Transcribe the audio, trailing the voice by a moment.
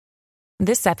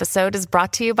This episode is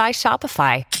brought to you by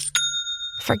Shopify.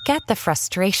 Forget the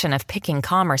frustration of picking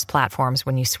commerce platforms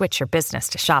when you switch your business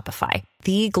to Shopify,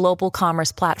 the global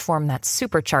commerce platform that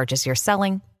supercharges your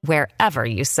selling wherever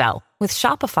you sell. With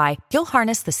Shopify, you'll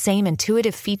harness the same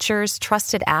intuitive features,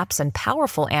 trusted apps, and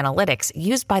powerful analytics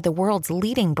used by the world's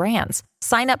leading brands.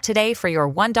 Sign up today for your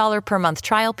 $1 per month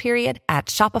trial period at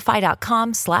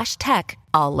shopify.com/tech,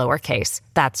 all lowercase.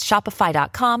 That's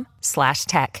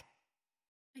shopify.com/tech.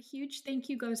 A huge thank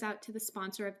you goes out to the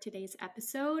sponsor of today's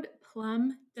episode,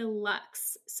 Plum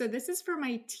Deluxe. So this is for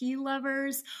my tea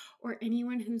lovers or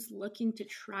anyone who's looking to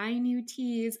try new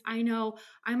teas. I know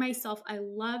I myself, I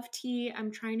love tea.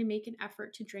 I'm trying to make an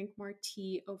effort to drink more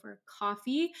tea over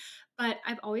coffee, but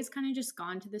I've always kind of just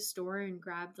gone to the store and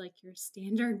grabbed like your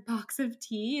standard box of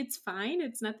tea. It's fine.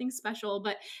 It's nothing special.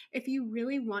 But if you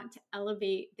really want to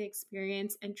elevate the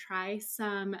experience and try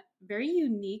some very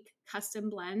unique custom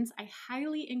blends, I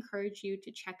highly encourage you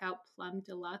to check out Plum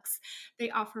Deluxe.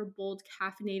 They offer bold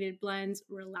caffeinated blends,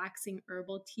 relaxing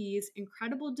herbal teas,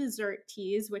 incredible dessert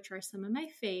teas, which are some of my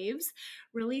faves,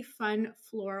 really fun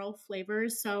floral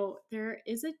flavors. So there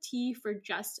is a tea for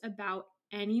just about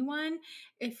anyone.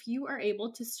 If you are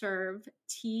able to serve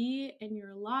tea in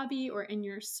your lobby or in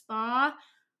your spa,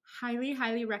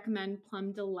 highly recommend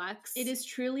Plum Deluxe. It is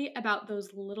truly about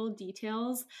those little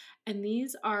details, and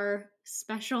these are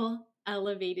special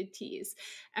elevated teas.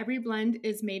 Every blend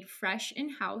is made fresh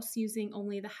in-house using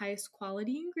only the highest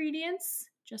quality ingredients,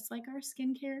 just like our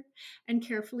skincare, and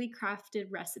carefully crafted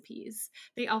recipes.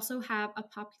 They also have a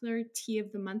popular Tea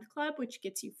of the Month club, which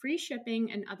gets you free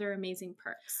shipping and other amazing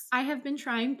perks. I have been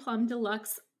trying Plum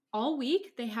Deluxe all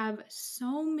week. They have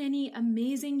so many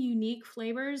amazing, unique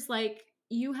flavors. Like,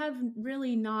 you have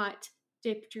really not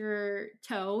dipped your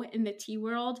toe in the tea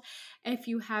world if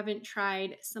you haven't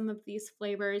tried some of these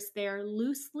flavors. They are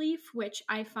loose leaf, which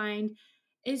I find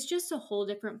is just a whole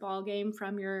different ballgame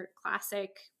from your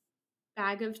classic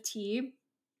bag of tea.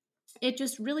 It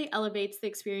just really elevates the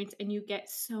experience, and you get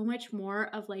so much more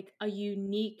of like a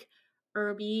unique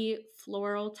herby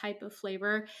floral type of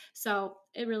flavor. So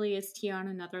it really is tea on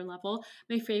another level.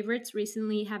 My favorites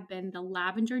recently have been the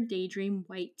Lavender Daydream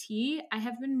white tea. I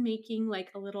have been making like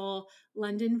a little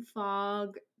London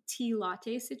fog tea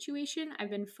latte situation.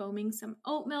 I've been foaming some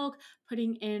oat milk,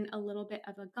 putting in a little bit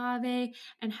of agave,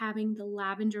 and having the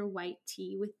lavender white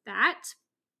tea with that.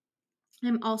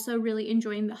 I'm also really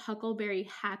enjoying the Huckleberry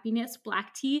Happiness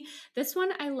black tea. This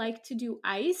one I like to do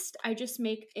iced. I just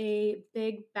make a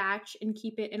big batch and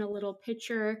keep it in a little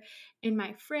pitcher in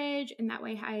my fridge, and that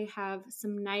way I have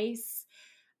some nice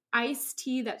iced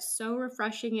tea that's so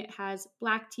refreshing. It has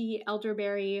black tea,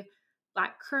 elderberry,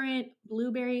 black currant,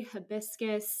 blueberry,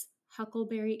 hibiscus,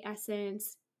 huckleberry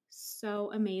essence.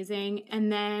 So amazing.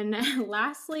 And then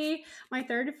lastly, my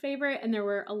third favorite, and there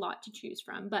were a lot to choose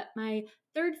from, but my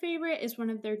third favorite is one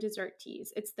of their dessert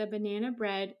teas. It's the banana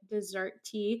bread dessert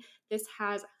tea. This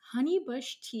has honey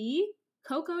bush tea,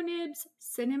 cocoa nibs,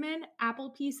 cinnamon, apple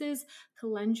pieces,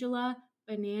 calendula,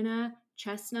 banana,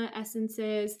 chestnut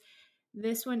essences.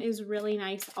 This one is really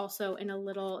nice also in a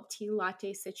little tea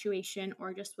latte situation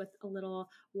or just with a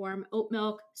little warm oat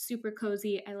milk. Super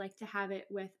cozy. I like to have it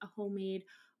with a homemade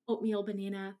oatmeal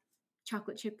banana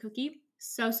chocolate chip cookie.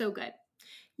 So good.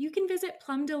 You can visit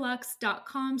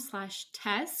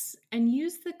plumdeluxe.com/Tess and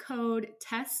use the code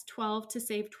TESS12 to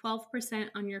save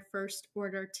 12% on your first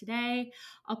order today.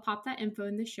 I'll pop that info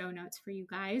in the show notes for you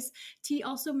guys. Tea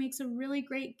also makes a really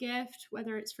great gift,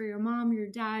 whether it's for your mom, your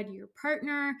dad, your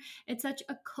partner. It's such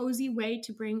a cozy way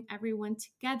to bring everyone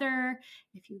together,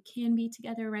 if you can be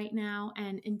together right now,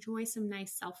 and enjoy some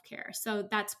nice self-care. So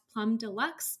that's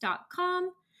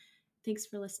plumdeluxe.com. Thanks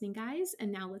for listening, guys.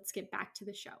 And now let's get back to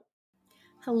the show.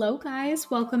 Hello,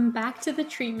 guys. Welcome back to the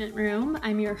treatment room.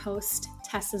 I'm your host,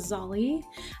 Tessa Zolli.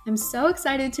 I'm so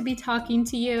excited to be talking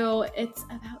to you. It's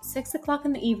about 6 o'clock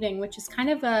in the evening, which is kind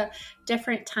of a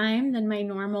different time than my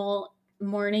normal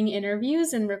morning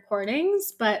interviews and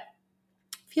recordings, but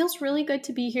feels really good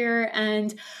to be here.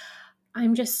 And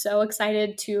I'm just so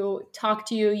excited to talk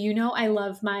to you. You know, I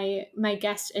love my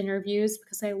guest interviews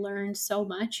because I learned so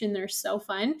much and they're so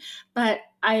fun, but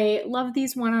I love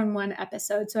these one-on-one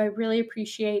episodes. So I really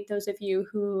appreciate those of you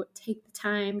who take the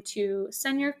time to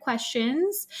send your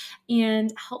questions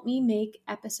and help me make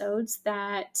episodes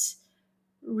that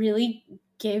really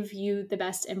give you the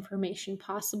best information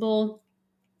possible.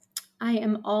 I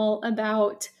am all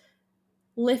about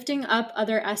lifting up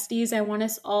other SDs. I want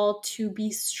us all to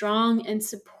be strong and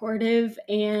supportive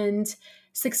and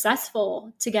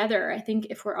successful together. I think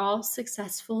if we're all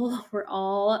successful, we're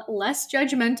all less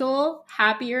judgmental,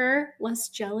 happier, less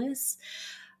jealous.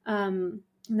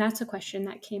 And that's a question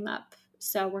that came up.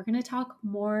 So we're going to talk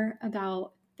more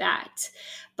about that.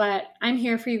 But I'm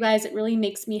here for you guys. It really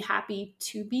makes me happy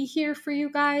to be here for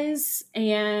you guys.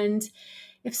 And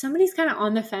if somebody's kind of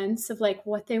on the fence of like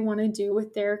what they want to do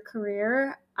with their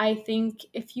career, I think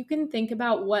if you can think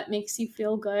about what makes you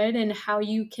feel good and how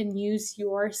you can use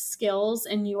your skills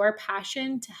and your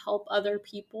passion to help other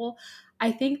people,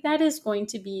 I think that is going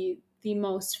to be the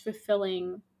most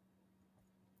fulfilling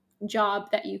job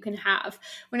that you can have.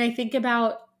 When I think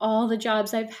about all the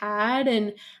jobs I've had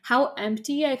and how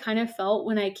empty I kind of felt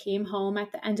when I came home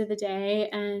at the end of the day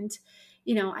and,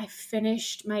 I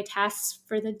finished my tasks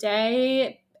for the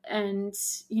day and,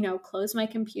 closed my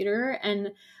computer,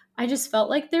 and I just felt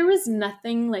like there was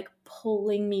nothing like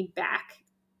pulling me back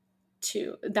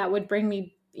to that would bring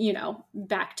me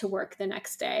back to work the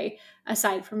next day,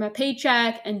 aside from a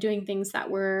paycheck and doing things that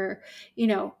were,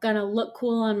 gonna look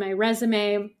cool on my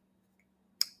resume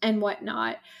and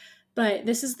whatnot. But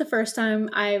this is the first time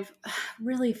I've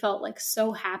really felt like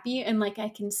so happy and like I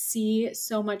can see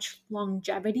so much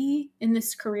longevity in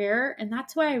this career. And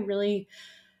that's why I really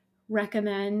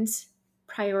recommend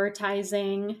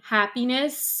prioritizing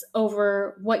happiness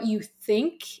over what you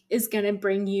think is going to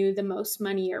bring you the most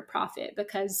money or profit,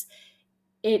 because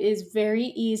it is very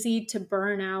easy to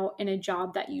burn out in a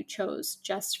job that you chose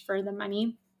just for the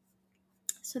money.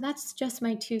 So that's just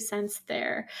my 2 cents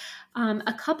there.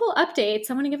 A couple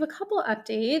updates. I want to give a couple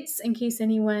updates in case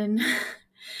anyone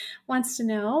wants to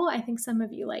know. I think some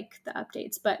of you like the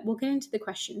updates, but we'll get into the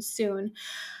questions soon.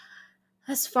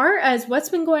 As far as what's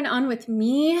been going on with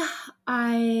me,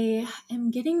 I am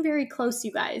getting very close,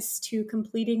 you guys, to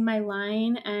completing my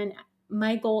line, and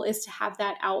my goal is to have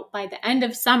that out by the end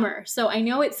of summer. So I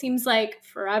know it seems like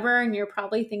forever, and you're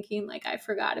probably thinking like I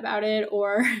forgot about it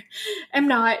or am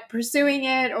not pursuing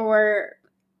it, or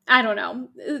I don't know,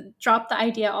 drop the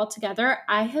idea altogether.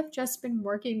 I have just been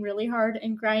working really hard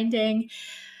and grinding,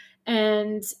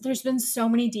 and there's been so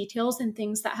many details and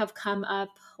things that have come up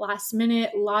last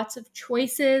minute, lots of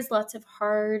choices, lots of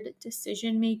hard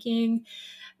decision making,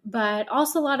 but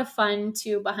also a lot of fun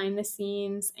too behind the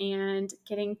scenes. And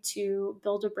getting to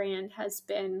build a brand has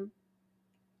been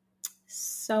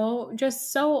so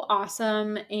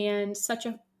awesome and such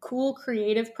a cool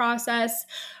creative process.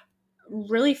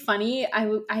 Really funny.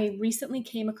 I recently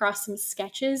came across some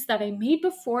sketches that I made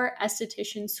before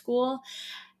esthetician school.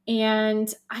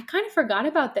 And I kind of forgot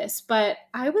about this, but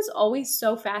I was always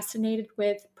so fascinated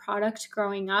with product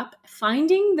growing up,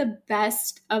 finding the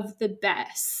best of the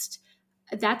best.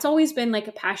 That's always been like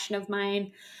a passion of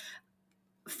mine.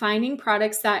 Finding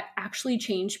products that actually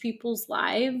change people's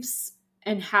lives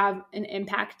and have an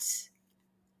impact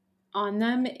on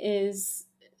them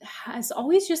has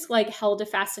always just like held a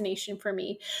fascination for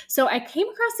me. So I came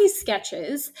across these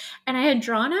sketches and I had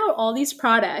drawn out all these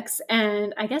products,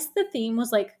 and I guess the theme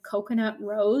was like coconut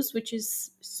rose, which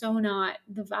is so not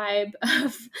the vibe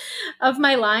of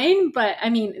my line. But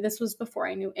I mean, this was before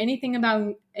I knew anything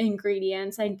about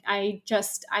ingredients. I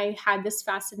had this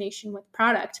fascination with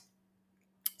product.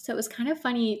 So it was kind of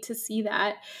funny to see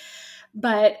that.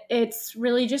 But it's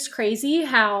really just crazy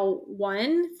how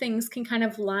things can kind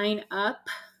of line up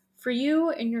for you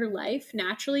in your life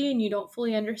naturally, and you don't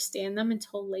fully understand them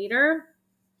until later.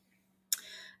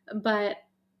 But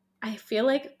I feel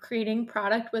like creating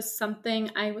product was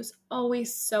something I was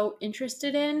always so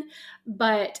interested in,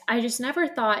 but I just never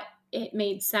thought it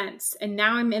made sense. And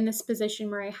now I'm in this position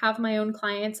where I have my own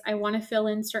clients. I want to fill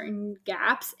in certain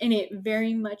gaps, and it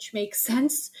very much makes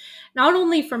sense, not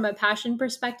only from a passion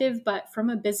perspective, but from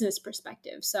a business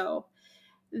perspective. So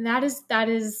that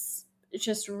is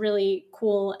just really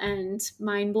cool and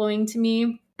mind-blowing to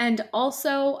me. And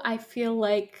also, I feel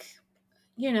like,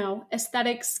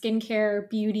 aesthetics, skincare,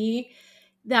 beauty,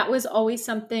 that was always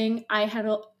something I had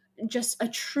just a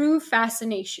true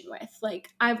fascination with. Like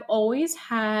I've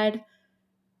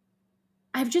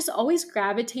just always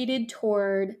gravitated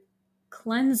toward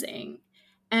cleansing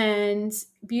and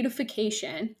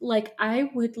beautification. Like I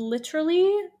would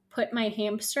literally put my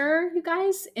hamster, you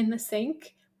guys, in the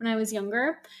sink when I was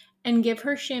younger and give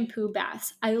her shampoo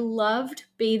baths. I loved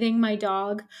bathing my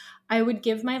dog. I would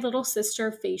give my little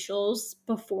sister facials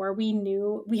before we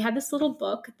had this little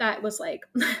book that was like,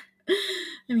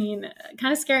 I mean,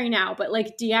 kind of scary now, but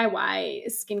like DIY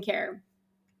skincare.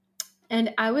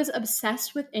 And I was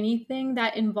obsessed with anything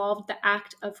that involved the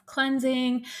act of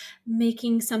cleansing,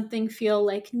 making something feel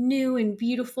like new and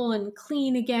beautiful and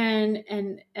clean again.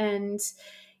 And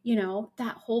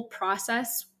that whole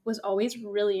process was always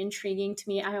really intriguing to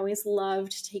me. I always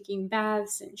loved taking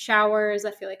baths and showers.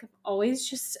 I feel like I've always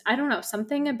just, I don't know,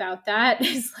 something about that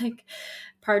is like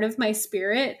part of my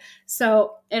spirit.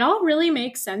 So it all really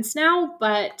makes sense now,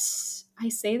 but I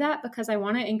say that because I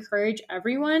want to encourage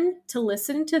everyone to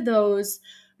listen to those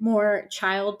more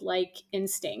childlike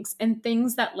instincts and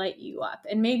things that light you up.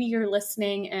 And maybe you're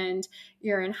listening and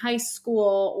you're in high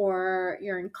school or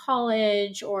you're in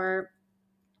college or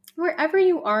wherever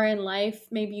you are in life.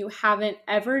 Maybe you haven't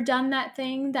ever done that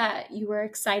thing that you were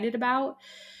excited about.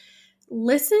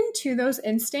 Listen to those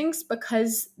instincts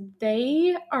because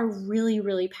they are really,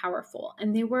 really powerful,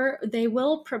 and they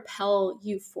will propel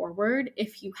you forward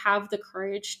if you have the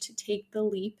courage to take the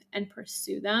leap and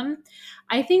pursue them.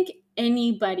 I think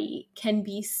anybody can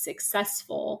be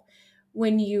successful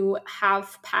when you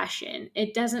have passion.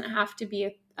 It doesn't have to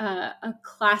be a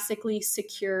classically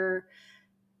secure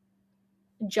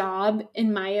job,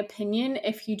 in my opinion.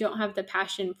 If you don't have the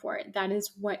passion for it, that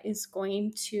is what is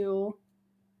going to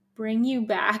bring you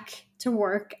back to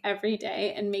work every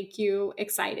day and make you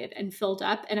excited and filled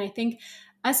up. And I think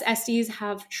us Esties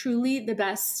have truly the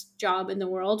best job in the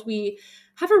world. We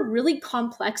have a really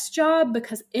complex job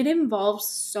because it involves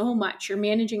so much. You're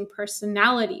managing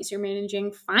personalities, you're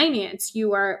managing finance,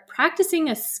 you are practicing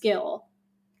a skill.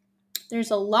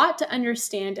 There's a lot to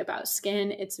understand about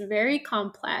skin. It's very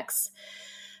complex.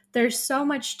 There's so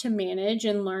much to manage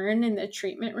and learn in the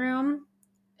treatment room.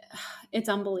 It's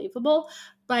unbelievable,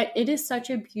 but it is such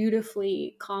a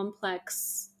beautifully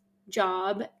complex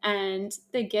job. And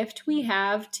the gift we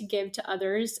have to give to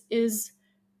others is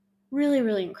really,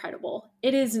 really incredible.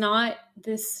 It is not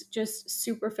this just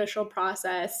superficial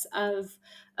process of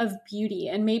beauty.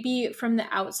 And maybe from the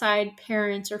outside,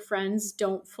 parents or friends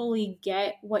don't fully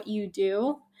get what you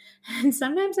do. And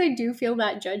sometimes I do feel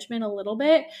that judgment a little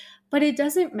bit, but it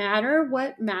doesn't matter.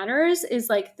 What matters is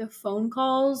like the phone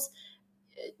calls,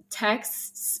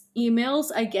 texts,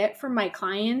 emails I get from my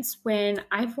clients when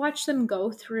I've watched them go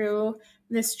through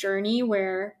this journey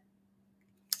where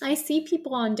I see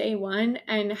people on day one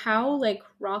and how like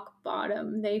rock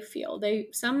bottom they feel.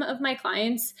 Some of my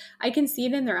clients, I can see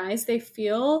it in their eyes.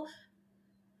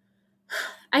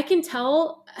 I can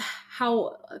tell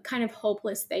how kind of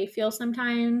hopeless they feel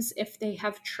sometimes if they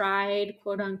have tried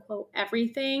quote unquote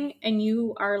everything and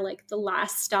you are like the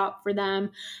last stop for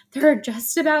them. They're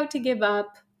just about to give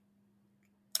up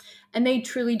and they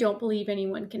truly don't believe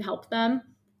anyone can help them.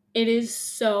 It is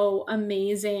so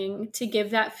amazing to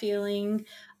give that feeling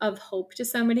of hope to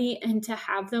somebody and to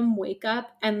have them wake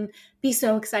up and be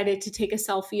so excited to take a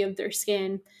selfie of their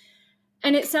skin.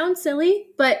 And it sounds silly,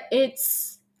 but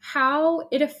it's how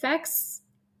it affects.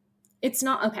 It's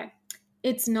not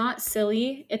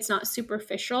silly. It's not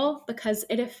superficial because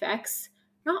it affects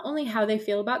not only how they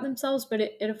feel about themselves, but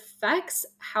it affects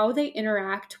how they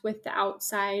interact with the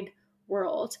outside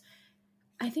world.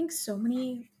 I think so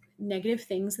many negative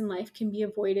things in life can be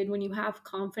avoided when you have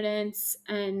confidence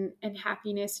and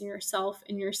happiness in yourself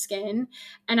and your skin.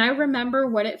 And I remember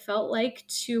what it felt like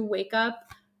to wake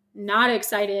up not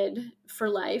excited for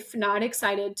life, not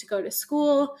excited to go to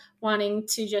school, wanting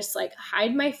to just like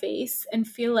hide my face and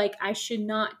feel like I should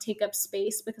not take up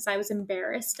space because I was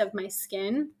embarrassed of my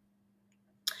skin.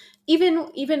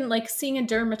 Even like seeing a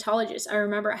dermatologist, I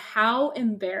remember how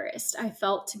embarrassed I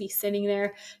felt to be sitting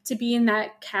there, to be in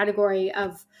that category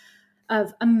of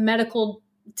a medical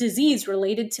disease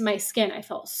related to my skin. I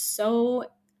felt so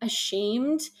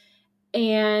ashamed,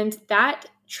 and that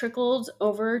trickled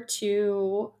over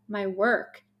to my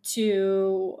work,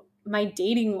 to my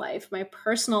dating life, my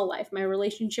personal life, my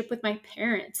relationship with my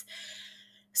parents.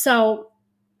 So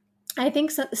I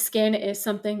think skin is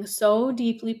something so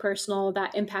deeply personal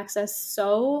that impacts us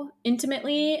so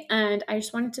intimately. And I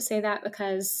just wanted to say that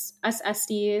because us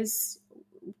Esties,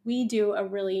 we do a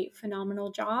really phenomenal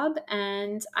job.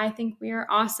 And I think we are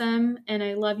awesome. And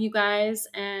I love you guys.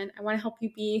 And I want to help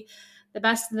you be the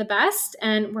best of the best.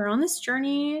 And we're on this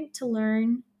journey to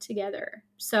learn together.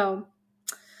 So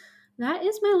that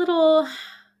is my little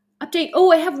update.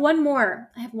 Oh, I have one more,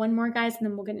 guys, and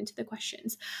then we'll get into the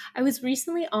questions. I was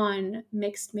recently on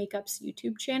Mixed Makeup's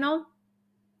YouTube channel,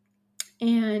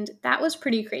 and that was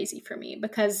pretty crazy for me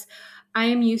because I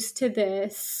am used to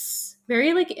this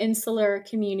very like insular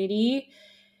community,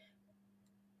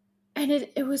 and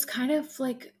it was kind of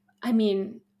like, I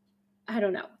mean, I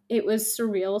don't know. It was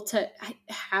surreal to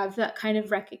have that kind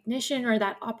of recognition or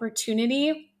that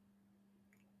opportunity.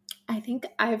 I think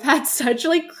I've had such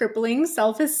like crippling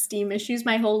self-esteem issues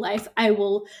my whole life. I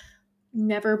will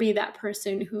never be that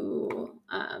person who,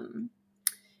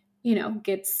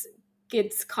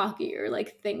 gets cocky or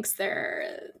like thinks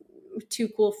they're, too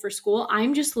cool for school.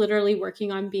 I'm just literally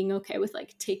working on being okay with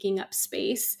like taking up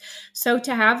space. So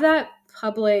to have that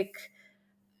public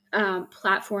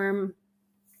platform,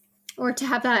 or to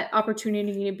have that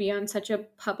opportunity to be on such a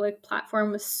public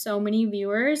platform with so many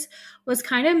viewers, was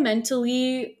kind of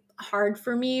mentally hard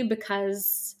for me,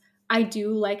 because I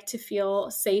do like to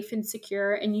feel safe and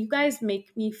secure, and you guys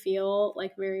make me feel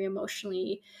like very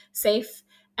emotionally safe.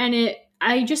 And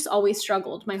I just always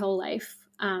struggled my whole life,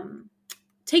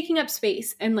 taking up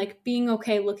space and like being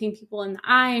okay looking people in the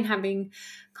eye and having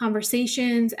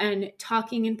conversations and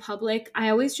talking in public. I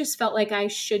always just felt like I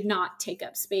should not take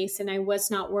up space, and I was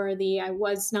not worthy. I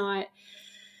was not,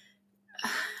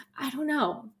 I don't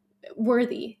know,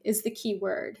 worthy is the key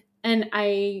word. And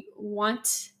I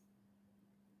want,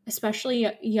 especially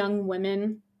young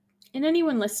women and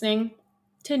anyone listening,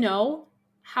 to know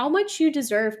how much you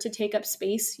deserve to take up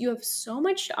space. You have so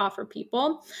much to offer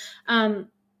people.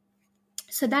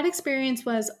 So that experience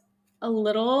was a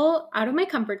little out of my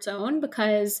comfort zone,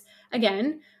 because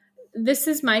again, this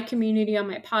is my community on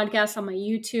my podcast, on my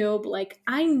YouTube. Like,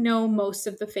 I know most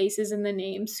of the faces and the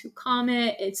names who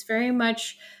comment. It's very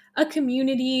much a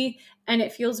community, and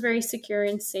it feels very secure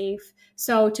and safe.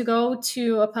 So to go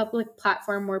to a public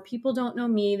platform where people don't know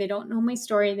me, they don't know my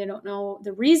story, they don't know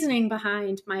the reasoning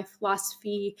behind my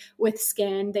philosophy with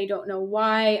skin, they don't know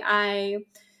why I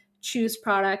choose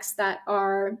products that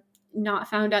are not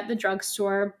found at the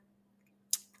drugstore,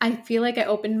 I feel like I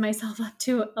opened myself up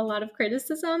to a lot of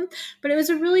criticism, but it was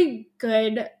a really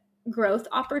good growth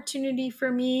opportunity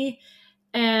for me.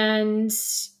 And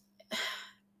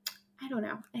I don't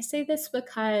know, I say this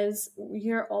because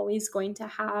you're always going to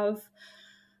have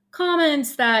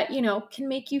comments that, can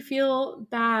make you feel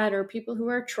bad, or people who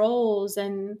are trolls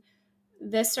and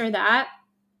this or that.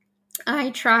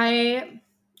 I try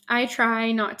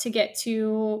not to get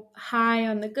too high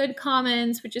on the good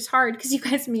comments, which is hard because you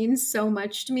guys mean so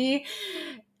much to me.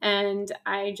 And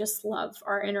I just love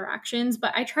our interactions,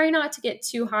 but I try not to get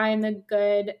too high in the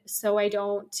good so I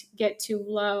don't get too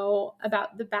low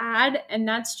about the bad. And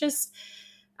that's just,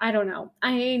 I don't know.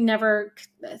 I never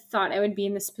thought I would be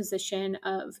in this position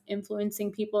of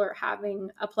influencing people or having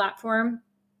a platform.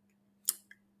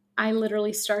 I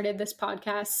literally started this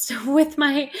podcast with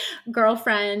my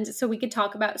girlfriend so we could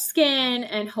talk about skin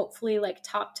and hopefully like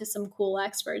talk to some cool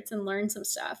experts and learn some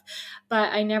stuff.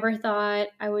 But I never thought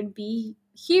I would be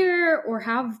here or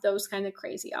have those kind of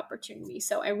crazy opportunities.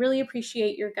 So I really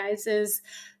appreciate your guys'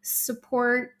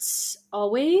 support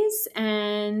always.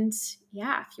 And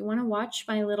yeah, if you want to watch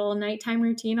my little nighttime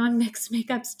routine on Mixed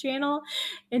Makeup's channel,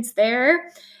 it's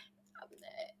there.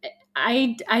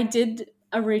 I did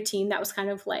a routine that was kind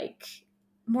of like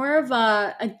more of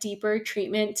a deeper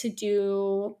treatment to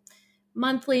do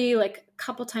monthly, like a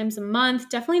couple times a month.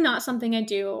 Definitely not something I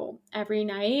do every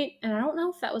night. And I don't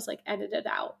know if that was like edited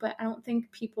out, but I don't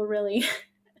think people really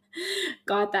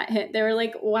got that hint. They were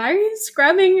like, why are you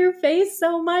scrubbing your face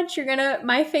so much?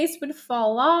 My face would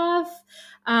fall off.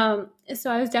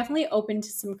 So I was definitely open to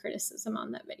some criticism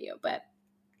on that video, but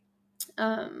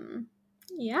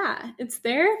yeah, it's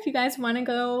there if you guys want to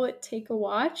go take a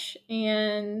watch.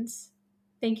 And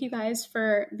thank you guys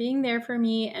for being there for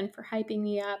me and for hyping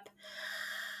me up.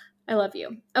 I love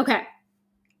you. Okay,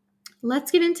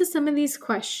 let's get into some of these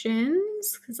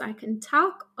questions because I can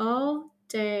talk all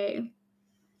day.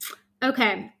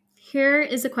 Okay, here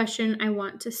is a question I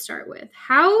want to start with.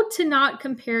 How to not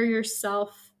compare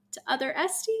yourself to other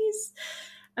Esties?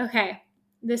 Okay,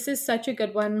 this is such a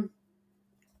good one,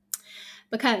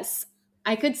 because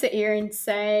I could sit here and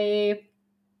say,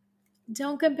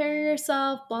 don't compare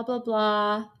yourself, blah, blah,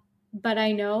 blah. But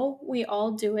I know we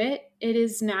all do it. It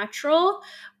is natural.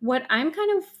 What I'm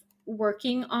kind of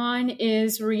working on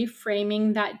is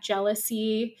reframing that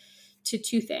jealousy to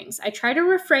two things. I try to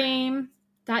reframe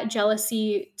that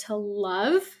jealousy to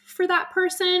love for that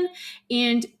person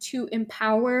and to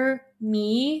empower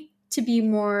me to be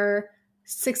more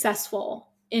successful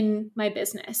in my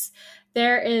business.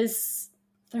 There's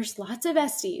lots of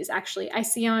Esties actually I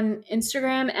see on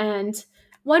Instagram, and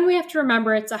one, we have to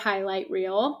remember it's a highlight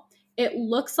reel. It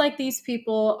looks like these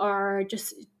people are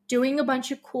just doing a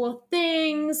bunch of cool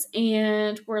things,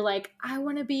 and we're like, I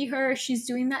want to be her. She's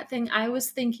doing that thing I was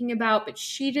thinking about, but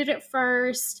she did it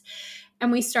first. And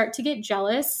we start to get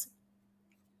jealous.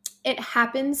 It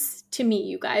happens to me,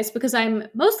 you guys, because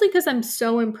I'm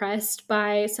so impressed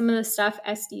by some of the stuff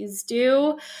Esties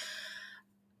do.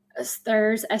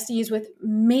 There's Esties with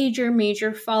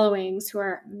major followings who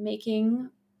are making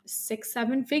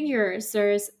 6-7 figures.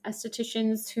 There's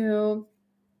estheticians who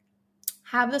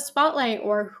have the spotlight,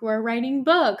 or who are writing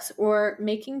books or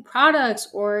making products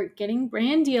or getting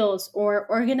brand deals or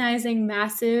organizing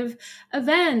massive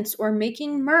events or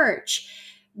making merch.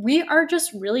 We are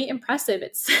just really impressive.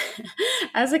 It's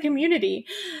as a community.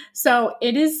 So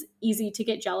it is easy to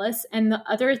get jealous. And the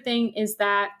other thing is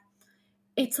that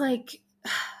it's like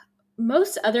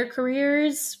most other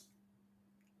careers,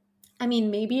 I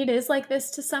mean, maybe it is like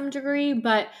this to some degree,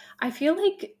 but I feel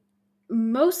like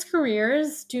most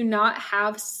careers do not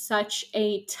have such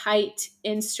a tight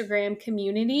Instagram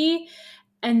community.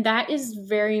 And that is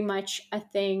very much a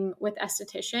thing with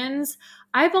estheticians.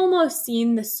 I've almost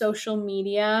seen the social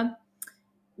media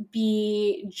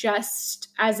be just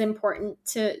as important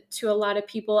to a lot of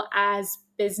people as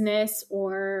business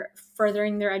or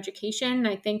furthering their education.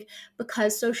 I think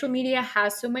because social media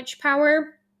has so much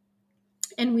power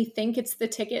and we think it's the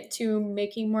ticket to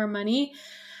making more money,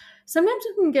 sometimes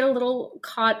we can get a little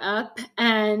caught up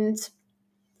and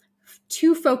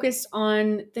too focused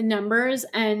on the numbers.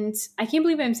 And I can't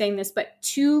believe I'm saying this, but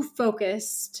too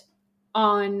focused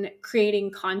on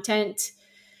creating content.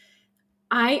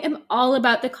 I am all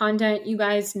about the content. You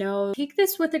guys know, take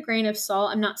this with a grain of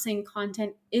salt. I'm not saying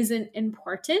content isn't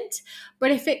important,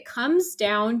 but if it comes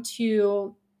down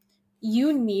to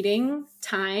you needing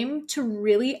time to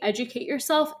really educate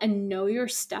yourself and know your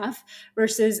stuff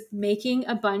versus making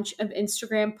a bunch of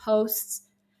Instagram posts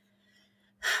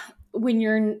when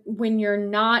you're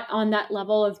not on that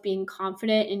level of being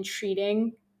confident in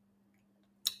treating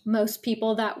most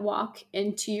people that walk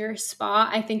into your spa,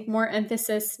 I think more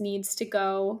emphasis needs to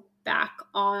go back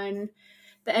on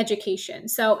the education.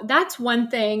 So that's one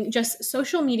thing. Just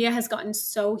social media has gotten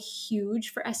so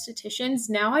huge for estheticians.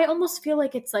 Now I almost feel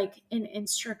like it's like an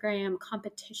Instagram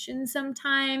competition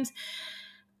sometimes.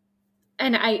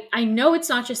 And I know it's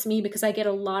not just me because I get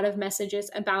a lot of messages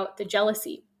about the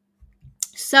jealousy.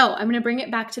 So I'm going to bring it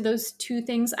back to those two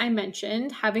things I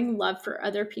mentioned, having love for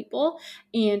other people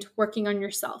and working on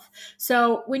yourself.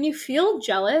 So when you feel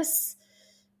jealous,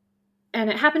 and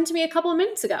it happened to me a couple of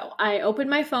minutes ago, I opened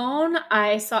my phone,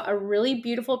 I saw a really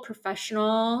beautiful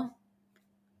professional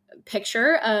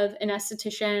picture of an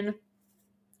esthetician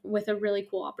with a really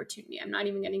cool opportunity. I'm not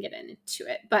even going to get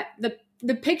into it, but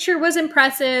the picture was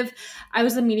impressive. I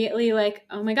was immediately like,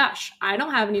 oh my gosh, I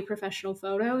don't have any professional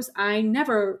photos. I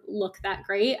never look that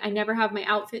great. I never have my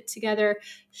outfit together.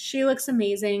 She looks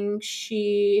amazing.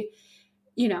 She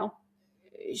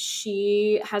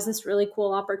has this really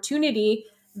cool opportunity.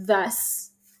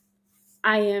 Thus,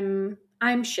 I'm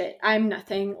shit. I'm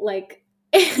nothing. Like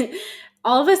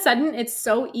all of a sudden, it's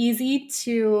so easy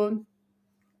to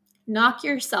knock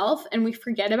yourself, and we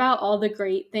forget about all the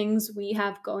great things we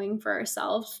have going for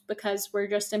ourselves because we're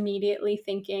just immediately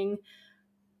thinking,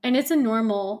 and it's a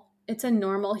normal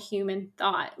human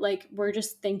thought. Like we're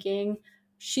just thinking,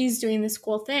 she's doing this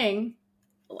cool thing,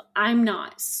 I'm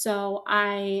not. So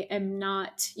I am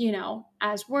not,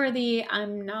 as worthy.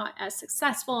 I'm not as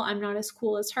successful. I'm not as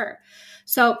cool as her.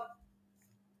 So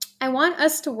I want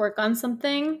us to work on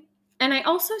something. And I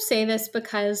also say this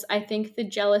because I think the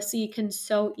jealousy can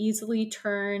so easily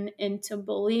turn into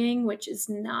bullying, which is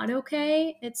not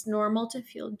okay. It's normal to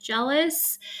feel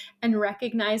jealous and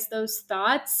recognize those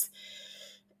thoughts.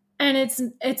 And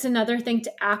it's another thing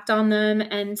to act on them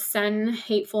and send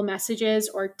hateful messages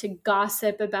or to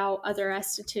gossip about other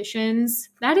estheticians.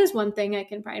 That is one thing I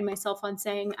can pride myself on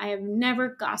saying. I have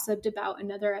never gossiped about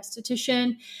another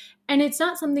esthetician. And it's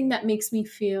not something that makes me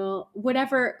feel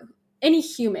any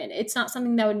human. It's not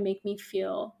something that would make me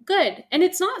feel good. And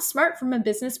it's not smart from a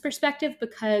business perspective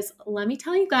because let me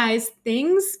tell you guys,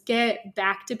 things get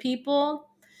back to people.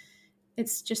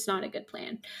 It's just not a good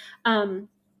plan.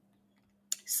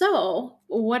 So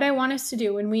what I want us to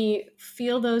do when we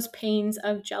feel those pains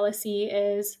of jealousy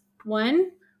is,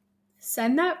 one,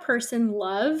 send that person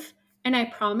love. And I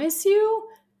promise you,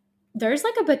 there's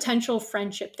like a potential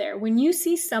friendship there. When you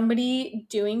see somebody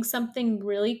doing something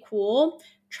really cool,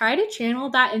 try to channel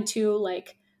that into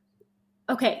like,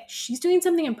 okay, she's doing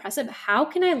something impressive. How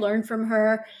can I learn from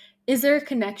her? Is there a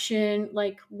connection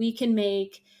like we can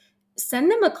make? Send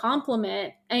them a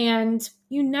compliment, and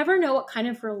you never know what kind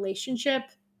of relationship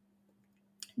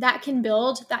that can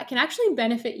build that can actually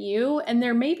benefit you. And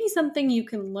there may be something you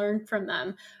can learn from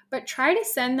them, but try to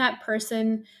send that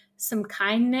person some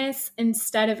kindness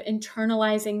instead of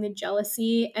internalizing the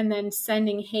jealousy and then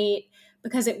sending hate,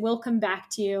 because it will come back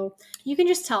to you. You can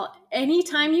just tell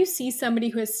anytime you see somebody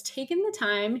who has taken the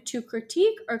time to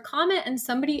critique or comment on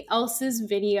somebody else's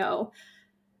video,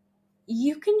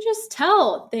 you can just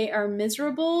tell they are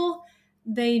miserable.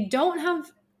 They don't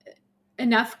have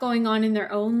enough going on in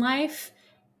their own life.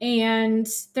 and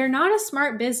they're not a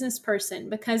smart business person,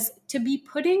 because to be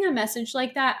putting a message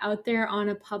like that out there on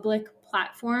a public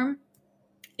platform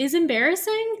is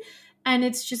embarrassing, and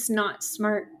it's just not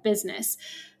smart business.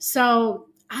 So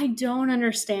I don't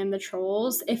understand the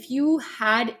trolls. If you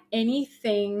had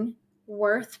anything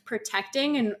worth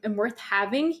protecting and worth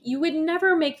having, you would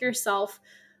never make yourself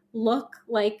look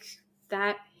like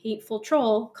that hateful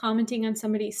troll commenting on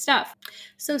somebody's stuff.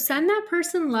 So send that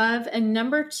person love. And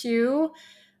number two,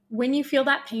 when you feel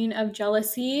that pain of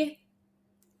jealousy,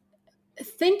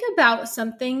 think about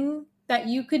something that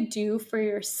you could do for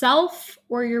yourself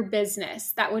or your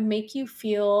business that would make you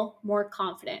feel more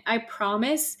confident. I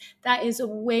promise that is a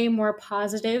way more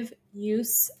positive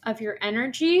use of your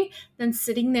energy than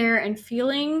sitting there and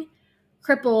feeling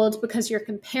crippled because you're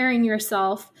comparing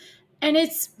yourself. And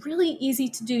it's really easy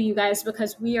to do, you guys,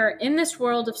 because we are in this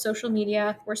world of social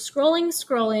media. We're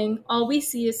scrolling. All we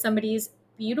see is somebody's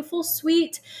beautiful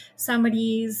suite,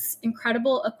 somebody's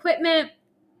incredible equipment.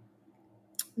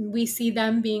 We see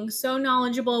them being so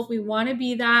knowledgeable. We want to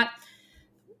be that.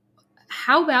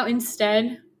 How about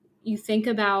instead you think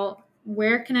about,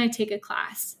 where can I take a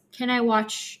class? Can I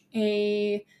watch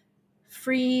a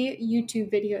free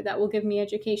YouTube video that will give me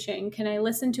education? Can I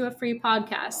listen to a free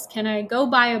podcast? Can I go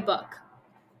buy a book?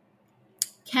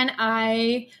 Can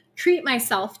I treat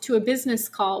myself to a business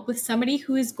call with somebody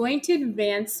who is going to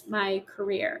advance my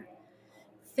career?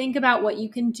 Think about what you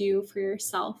can do for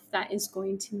yourself that is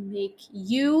going to make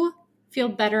you feel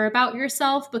better about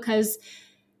yourself, because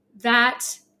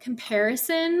that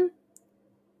comparison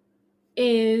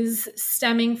is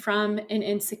stemming from an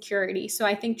insecurity. So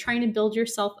I think trying to build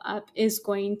yourself up is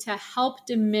going to help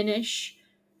diminish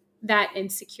that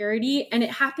insecurity. And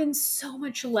it happens so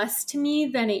much less to me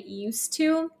than it used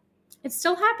to. It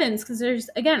still happens because there's,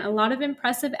 again, a lot of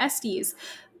impressive esties,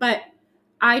 but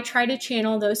I try to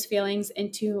channel those feelings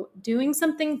into doing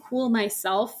something cool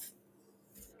myself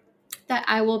that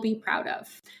I will be proud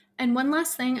of. And one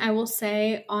last thing I will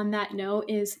say on that note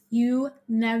is, you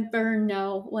never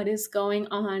know what is going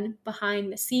on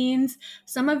behind the scenes.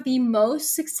 Some of the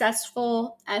most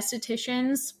successful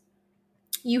estheticians,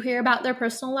 you hear about their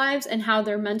personal lives and how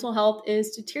their mental health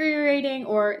is deteriorating,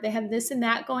 or they have this and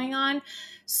that going on.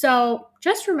 So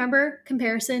just remember,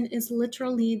 comparison is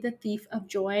literally the thief of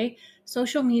joy.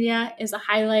 Social media is a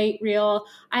highlight reel.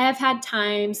 I have had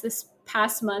times this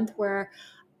past month where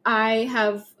I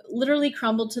have literally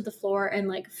crumbled to the floor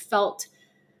and felt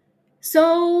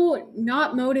so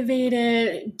not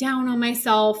motivated, down on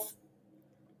myself,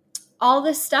 all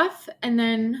this stuff. And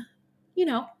then,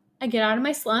 I get out of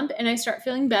my slump and I start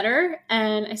feeling better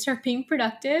and I start being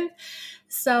productive.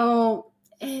 So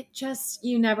it just,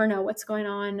 you never know what's going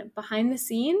on behind the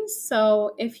scenes.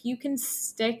 So if you can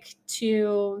stick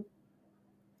to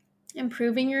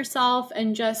improving yourself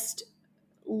and just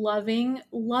loving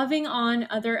on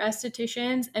other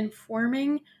estheticians and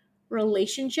forming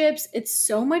relationships, it's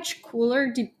so much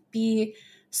cooler to be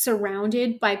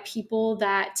surrounded by people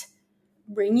that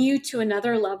bring you to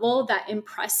another level, that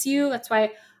impress you. That's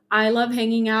why I love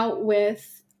hanging out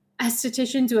with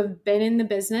estheticians who have been in the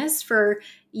business for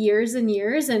years and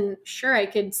years. And sure, I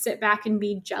could sit back and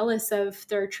be jealous of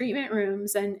their treatment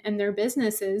rooms and their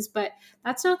businesses, but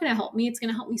that's not going to help me. It's going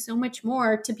to help me so much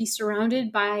more to be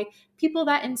surrounded by people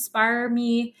that inspire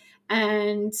me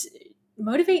and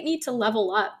motivate me to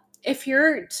level up. If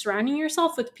you're surrounding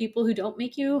yourself with people who don't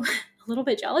make you a little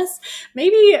bit jealous,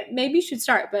 maybe you should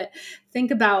start, but think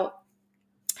about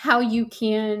how you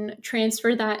can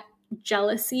transfer that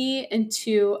jealousy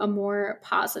into a more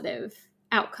positive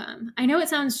outcome. I know it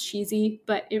sounds cheesy,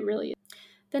 but it really is.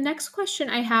 The next question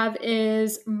I have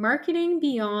is marketing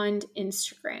beyond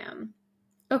Instagram.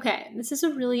 Okay, this is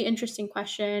a really interesting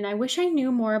question. I wish I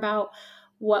knew more about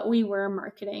what we were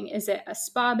marketing. Is it a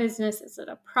spa business? Is it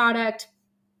a product?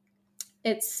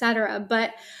 Etc.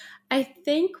 But I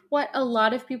think what a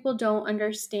lot of people don't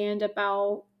understand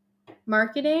about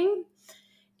marketing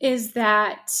is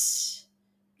that,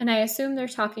 and I assume they're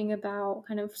talking about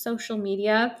kind of social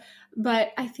media,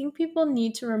 but I think people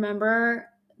need to remember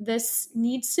this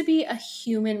needs to be a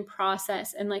human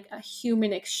process and a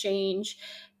human exchange.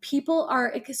 People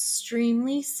are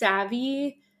extremely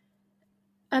savvy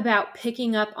about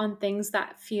picking up on things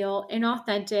that feel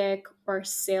inauthentic or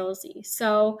salesy.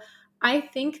 So I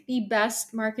think the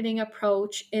best marketing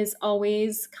approach is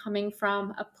always coming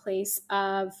from a place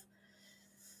of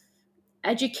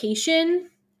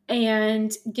education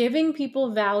and giving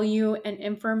people value and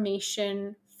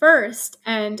information first,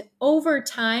 and over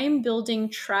time building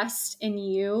trust in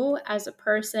you as a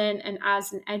person and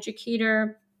as an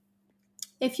educator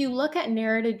If you look at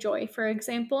Nerida Joy, for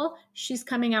example, she's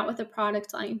coming out with a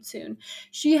product line soon.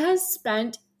 She has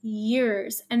spent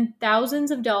years and thousands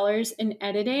of dollars in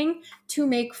editing to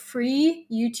make free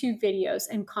YouTube videos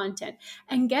and content.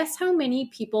 And guess how many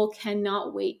people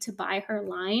cannot wait to buy her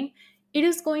line? It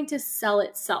is going to sell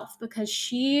itself because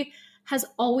she has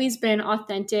always been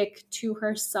authentic to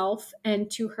herself and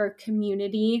to her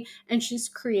community, and she's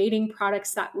creating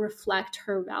products that reflect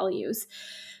her values.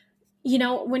 You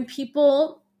know, when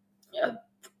people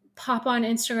pop on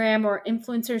Instagram or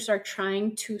influencers are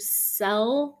trying to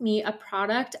sell me a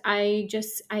product, I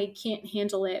can't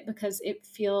handle it because it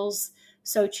feels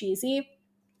so cheesy.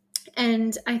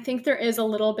 And I think there is a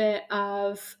little bit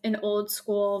of an old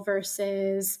school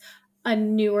versus a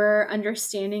newer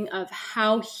understanding of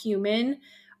how human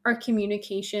our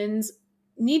communications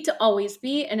need to always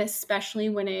be, and especially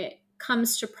when it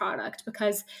comes to product.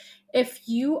 Because if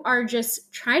you are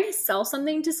just trying to sell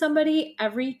something to somebody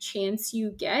every chance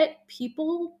you get,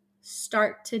 people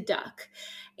start to duck.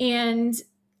 And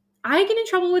I get in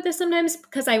trouble with this sometimes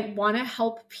because I want to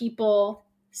help people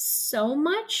so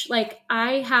much. Like,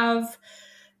 I have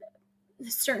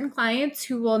certain clients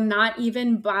who will not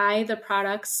even buy the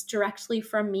products directly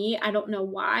from me. I don't know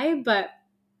why, but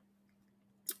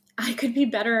I could be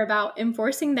better about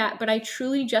enforcing that. But I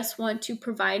truly just want to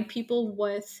provide people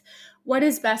with what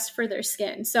is best for their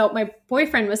skin. So my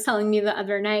boyfriend was telling me the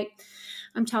other night,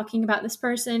 I'm talking about this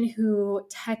person who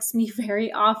texts me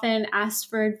very often,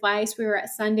 asked for advice. We were at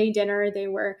Sunday dinner. They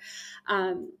were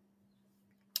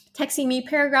texting me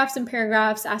paragraphs and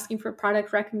paragraphs asking for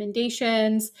product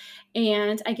recommendations,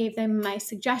 and I gave them my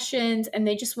suggestions, and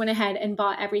they just went ahead and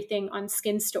bought everything on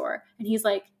Skin Store. And he's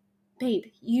like, babe,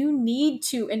 you need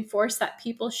to enforce that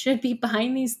people should be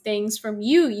buying these things from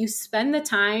you. You spend the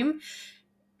time,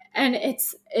 and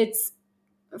it's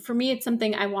for me, it's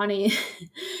something I want to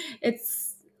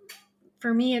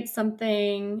for me, it's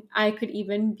something I could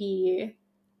even be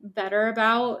better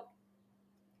about.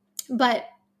 But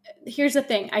here's the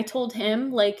thing. I told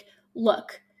him, like,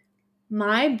 look,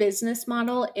 my business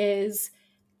model is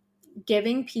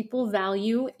giving people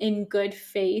value in good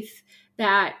faith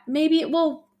that maybe it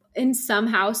will in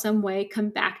somehow, some way come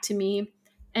back to me.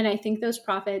 And I think those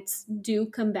profits do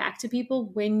come back to people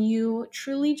when you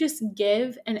truly just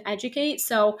give and educate.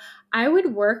 So I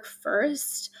would work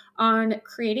first on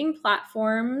creating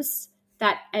platforms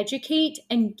that educate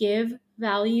and give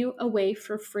value away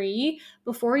for free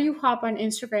before you hop on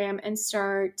Instagram and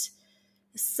start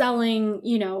selling,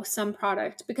 some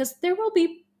product, because there will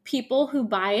be people who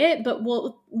buy it, but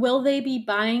will they be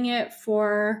buying it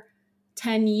for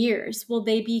 10 years? Will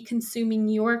they be consuming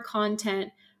your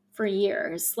content for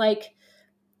years? Like,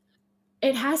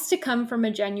 it has to come from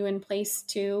a genuine place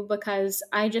too, because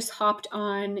I just hopped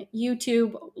on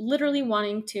YouTube literally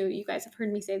wanting to, you guys have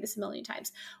heard me say this a million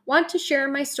times, want to share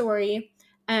my story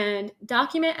and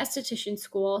document esthetician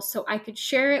school so I could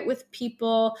share it with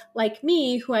people like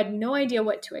me who had no idea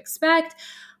what to expect.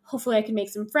 Hopefully I could make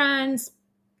some friends.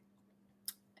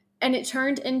 And it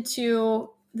turned into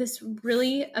this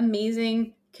really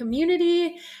amazing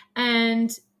community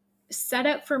and set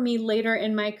up for me later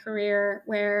in my career,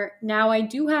 where now I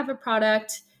do have a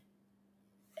product.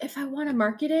 If I want to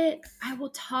market it, I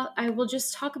will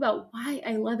just talk about why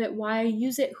I love it, why I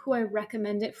use it, who I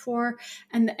recommend it for,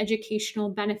 and the educational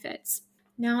benefits.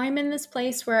 Now I'm in this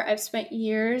place where I've spent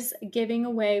years giving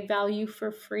away value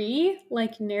for free,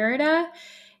 like Nerida,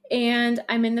 and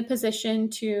I'm in the position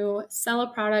to sell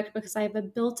a product because I have a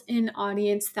built-in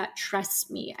audience that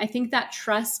trusts me. I think that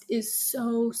trust is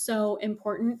so, so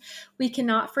important. We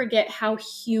cannot forget how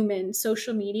human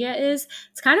social media is.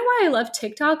 It's kind of why I love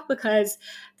TikTok, because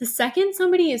the second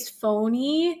somebody is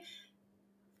phony,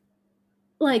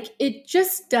 like, it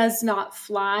just does not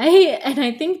fly. And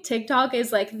I think TikTok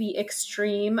is like the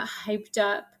extreme hyped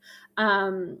up,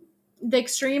 the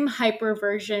extreme hyper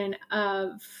version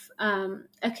of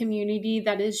a community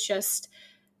that is just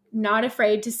not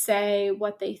afraid to say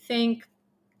what they think.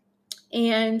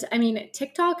 And I mean,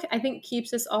 TikTok, I think,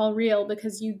 keeps us all real,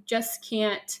 because you just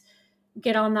can't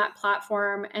get on that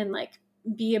platform and like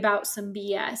be about some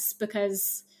BS,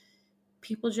 because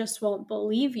people just won't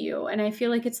believe you. And I feel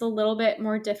like it's a little bit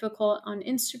more difficult on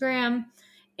Instagram.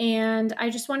 And I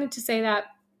just wanted to say that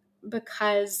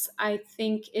because I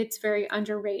think it's very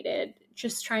underrated,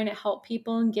 just trying to help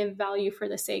people and give value for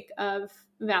the sake of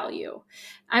value.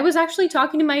 I was actually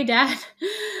talking to my dad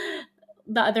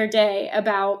the other day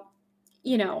about,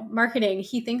 marketing.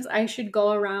 He thinks I should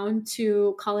go around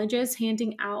to colleges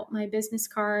handing out my business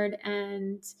card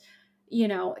and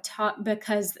talk,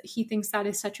 because he thinks that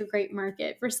is such a great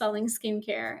market for selling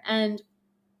skincare. And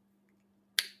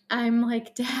I'm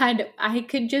like, Dad, I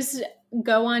could just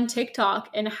go on TikTok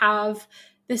and have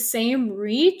the same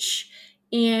reach.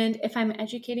 And if I'm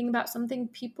educating about something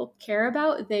people care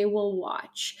about, they will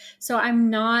watch. So I'm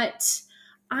not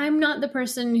the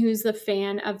person who's the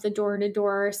fan of the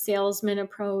door-to-door salesman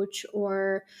approach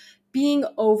or being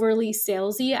overly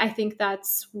salesy. I think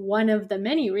that's one of the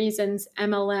many reasons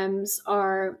MLMs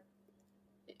are,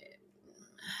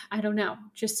 I don't know,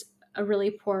 just a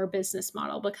really poor business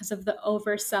model because of the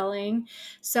overselling.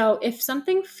 So if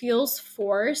something feels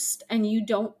forced and you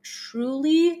don't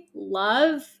truly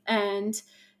love and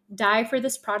die for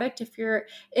this product,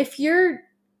 if you're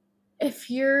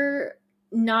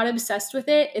not obsessed with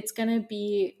it, it's going to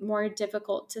be more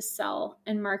difficult to sell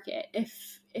and market.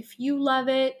 If you love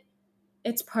it,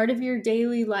 it's part of your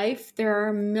daily life, there are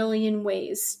a million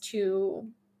ways to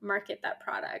market that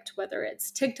product, whether it's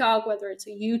TikTok, whether it's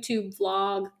a YouTube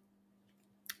vlog,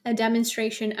 a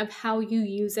demonstration of how you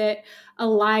use it, a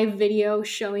live video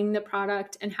showing the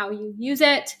product and how you use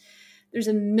it. There's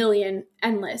a million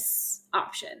endless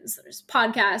options. There's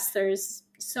podcasts, there's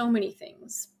so many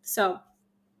things. So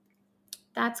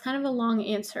that's kind of a long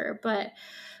answer, but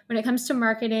when it comes to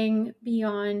marketing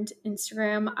beyond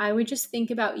Instagram, I would just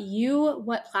think about you,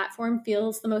 what platform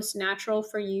feels the most natural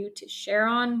for you to share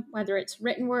on, whether it's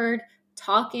written word,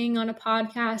 talking on a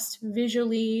podcast,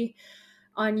 visually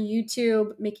on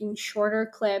YouTube, making shorter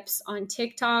clips on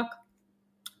TikTok.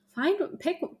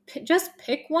 Pick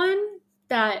one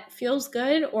that feels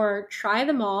good or try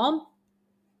them all,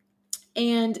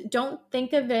 and don't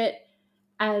think of it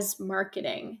as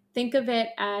marketing. Think of it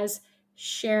as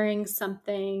sharing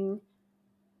something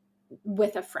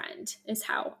with a friend is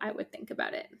how I would think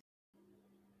about it.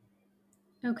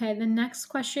 Okay, the next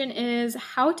question is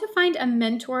how to find a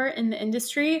mentor in the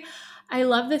industry. I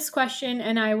love this question,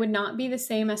 and I would not be the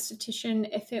same esthetician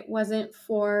if it wasn't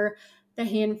for the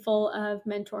handful of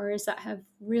mentors that have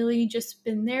really just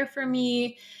been there for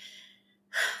me,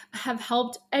 have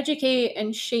helped educate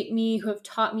and shape me, who have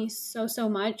taught me so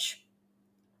much.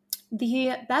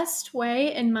 The best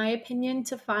way, in my opinion,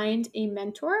 to find a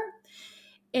mentor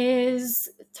is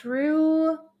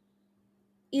through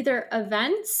either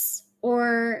events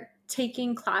or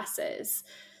taking classes.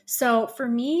 So for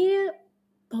me,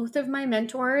 both of my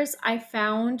mentors I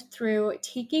found through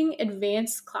taking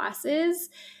advanced classes.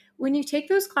 When you take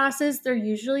those classes, they're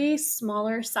usually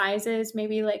smaller sizes,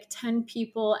 maybe like 10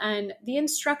 people, and the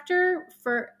instructors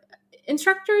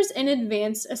in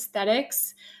advanced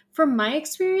aesthetics, from my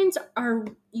experience, are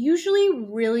usually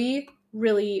really,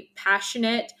 really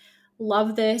passionate,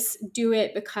 love this, do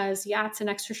it because, yeah, it's an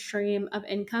extra stream of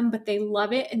income, but they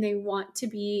love it and they want to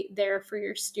be there for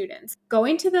your students.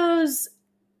 Going to those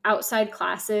outside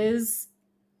classes,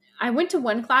 I went to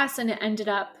one class and it ended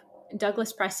up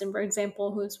Douglas Preston, for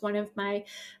example, who's one of my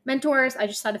mentors. I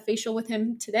just had a facial with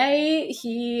him today.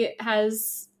 He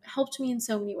has helped me in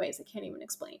so many ways I can't even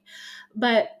explain.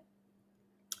 But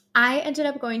I ended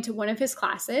up going to one of his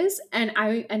classes and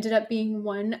I ended up being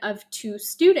one of 2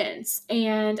 students,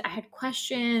 and I had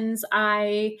questions.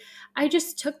 I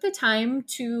just took the time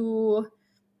to,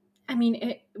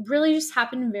 it really just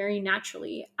happened very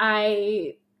naturally.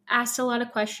 I asked a lot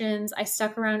of questions. I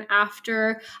stuck around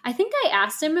after. I think I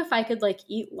asked him if I could like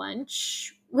eat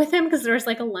lunch with him because there was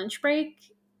like a lunch break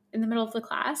in the middle of the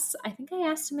class. I think I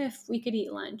asked him if we could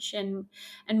eat lunch, and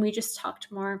we just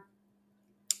talked more.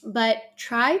 But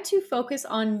try to focus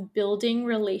on building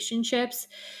relationships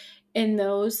in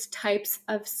those types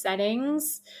of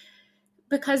settings,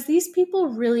 because these people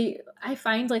really, I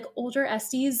find like older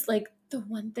esties, like the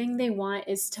one thing they want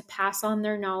is to pass on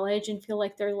their knowledge and feel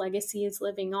like their legacy is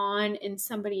living on in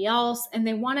somebody else, and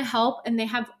they want to help and they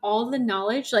have all the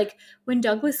knowledge. Like when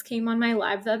Douglas came on my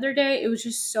live the other day, it was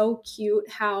just so cute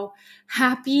how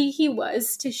happy he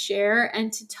was to share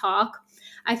and to talk.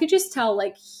 I could just tell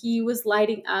like he was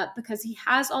lighting up because he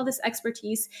has all this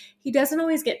expertise he doesn't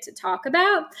always get to talk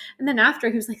about. And then after,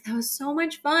 he was like, that was so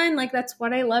much fun. Like, that's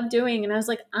what I love doing. And I was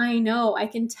like, I know, I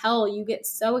can tell you get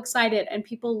so excited and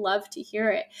people love to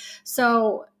hear it.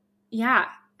 So yeah,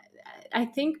 I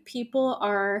think people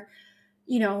are,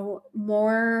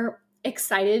 more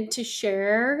excited to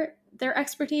share their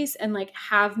expertise and like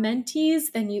have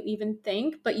mentees than you even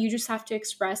think, but you just have to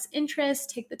express interest,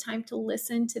 take the time to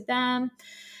listen to them.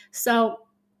 So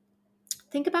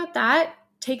think about that.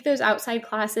 Take those outside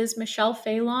classes. Michelle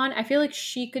Phelan, I feel like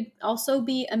she could also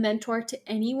be a mentor to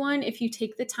anyone if you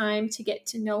take the time to get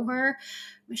to know her.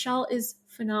 Michelle is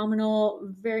phenomenal,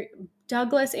 very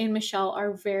Douglas and Michelle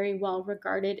are very well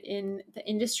regarded in the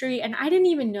industry. And I didn't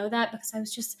even know that because I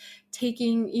was just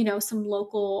taking, some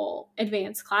local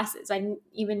advanced classes. I didn't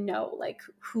even know like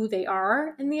who they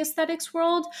are in the aesthetics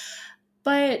world,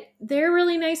 but they're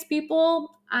really nice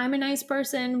people. I'm a nice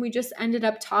person. We just ended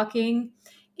up talking,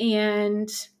 and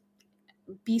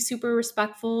be super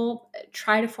respectful,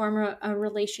 try to form a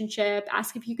relationship,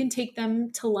 ask if you can take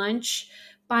them to lunch,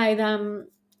 buy them,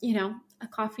 a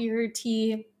coffee or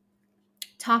tea,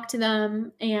 talk to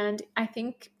them. And I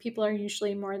think people are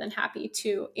usually more than happy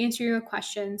to answer your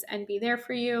questions and be there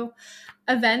for you.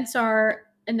 Events are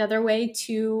another way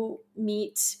to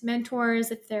meet mentors.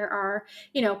 If there are,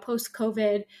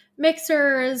 post-COVID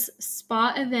mixers,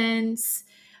 spa events,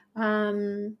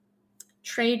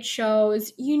 trade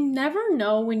shows, you never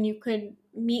know when you could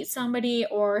meet somebody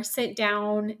or sit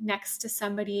down next to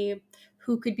somebody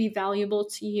who could be valuable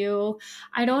to you.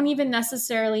 I don't even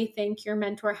necessarily think your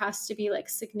mentor has to be like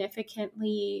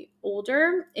significantly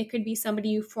older. It could be somebody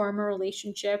you form a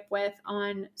relationship with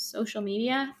on social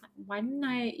media. Why didn't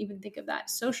I even think of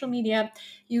that? Social media,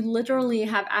 you literally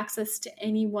have access to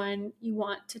anyone you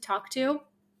want to talk to.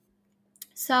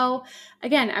 So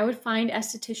again, I would find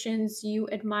estheticians you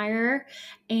admire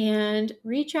and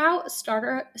reach out,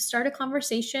 start a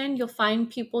conversation. You'll find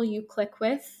people you click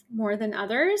with more than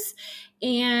others.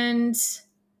 And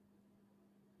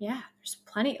yeah, there's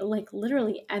plenty, like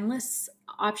literally endless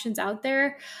options out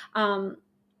there.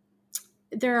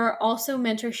 There are also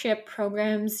mentorship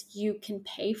programs you can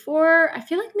pay for. I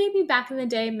feel like maybe back in the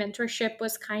day, mentorship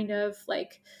was kind of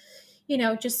like,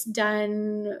 just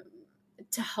done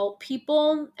to help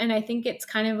people. And I think it's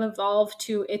kind of evolved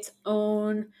to its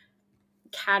own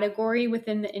category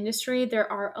within the industry. There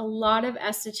are a lot of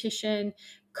esthetician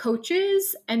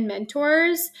coaches and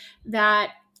mentors that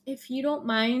if you don't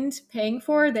mind paying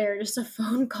for, they're just a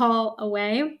phone call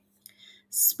away.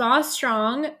 Spa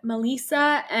Strong,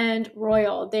 Melissa, and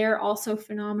Royal, they're also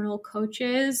phenomenal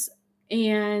coaches.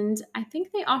 And I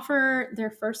think they offer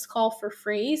their first call for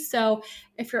free. So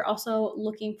if you're also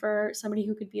looking for somebody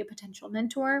who could be a potential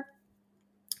mentor,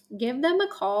 give them a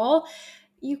call.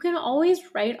 You can always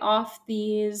write off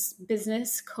these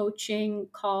business coaching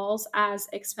calls as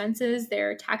expenses.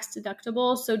 They're tax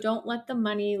deductible. So don't let the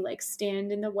money like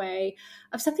stand in the way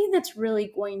of something that's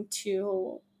really going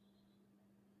to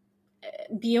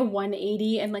be a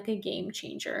 180 and like a game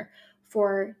changer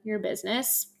for your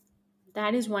business.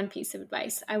 That is one piece of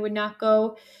advice. I would not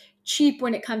go cheap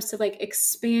when it comes to like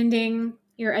expanding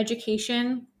your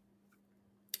education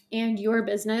and your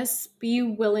business. Be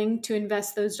willing to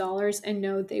invest those dollars and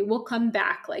know they will come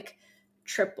back like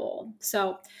triple.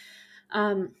 So,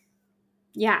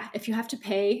 if you have to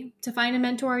pay to find a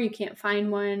mentor, you can't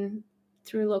find one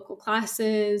through local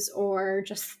classes or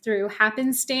just through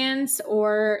happenstance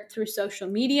or through social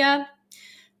media,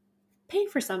 pay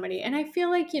for somebody. And I feel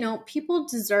like, people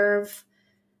deserve,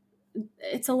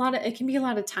 it can be a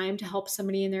lot of time to help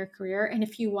somebody in their career. And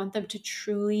if you want them to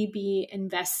truly be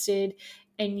invested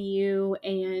in you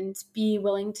and be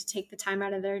willing to take the time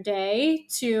out of their day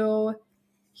to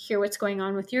hear what's going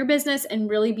on with your business and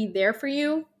really be there for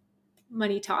you,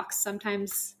 money talks.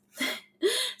 Sometimes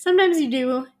you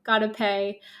do gotta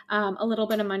pay a little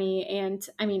bit of money. And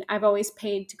I mean, I've always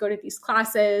paid to go to these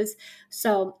classes.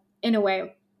 So in a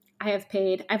way, I have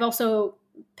paid. I've also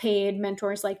paid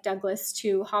mentors like Douglas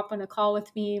to hop on a call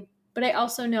with me. But I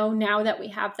also know now that we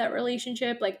have that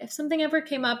relationship, like if something ever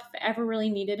came up, if I ever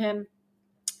really needed him,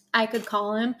 I could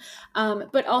call him.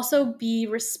 But also be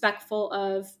respectful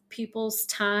of people's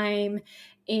time.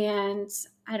 And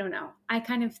I don't know, I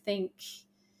kind of think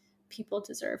people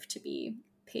deserve to be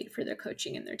paid for their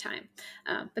coaching and their time.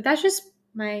 But that's just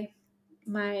my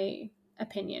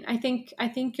opinion. I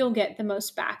think you'll get the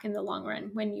most back in the long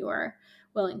run when you are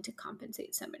willing to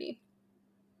compensate somebody.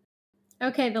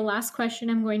 Okay, the last question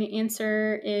I'm going to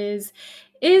answer is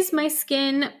my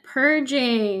skin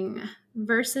purging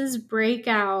versus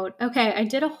breakout? Okay, I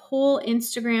did a whole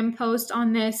Instagram post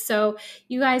on this, so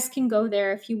you guys can go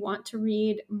there if you want to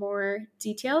read more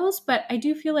details, but I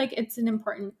do feel like it's an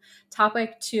important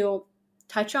topic to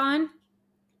touch on.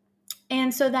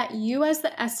 And so that you as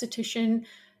the esthetician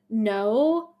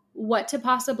know what to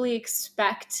possibly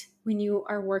expect when you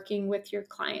are working with your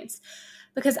clients.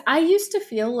 Because I used to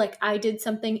feel like I did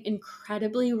something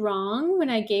incredibly wrong when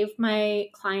I gave my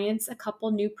clients a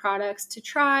couple new products to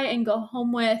try and go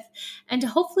home with and to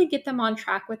hopefully get them on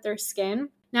track with their skin.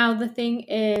 Now, the thing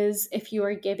is, if you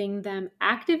are giving them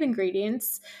active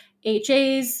ingredients,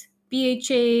 HAs,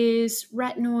 BHAs,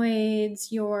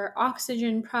 retinoids, your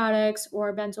oxygen products,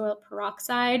 or benzoyl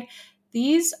peroxide,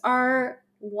 these are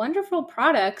wonderful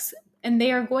products and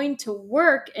they are going to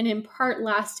work and impart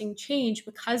lasting change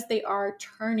because they are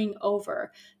turning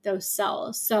over those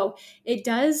cells. So it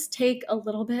does take a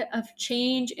little bit of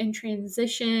change and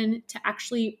transition to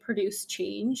actually produce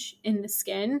change in the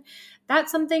skin.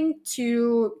 That's something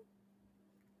to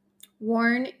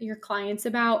warn your clients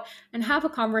about and have a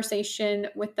conversation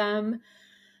with them.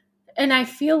 And I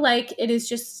feel like it is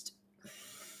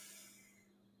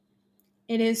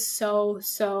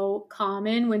so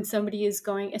common when somebody is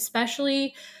going,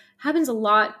 especially happens a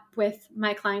lot with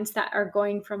my clients that are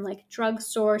going from like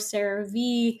drugstore,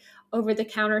 CeraVe,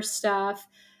 over-the-counter stuff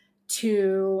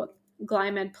to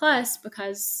Glymed Plus,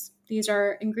 because these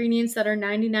are ingredients that are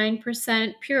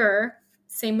 99% pure.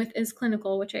 Same with Is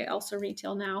Clinical, which I also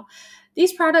retail now.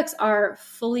 These products are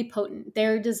fully potent.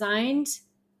 They're designed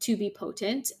to be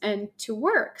potent and to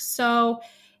work. So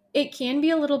it can be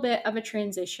a little bit of a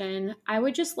transition. I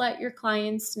would just let your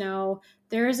clients know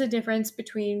there is a difference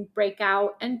between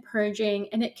breakout and purging,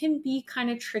 and it can be kind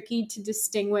of tricky to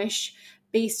distinguish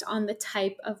based on the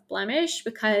type of blemish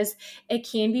because it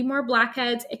can be more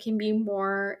blackheads, it can be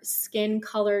more skin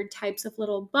colored types of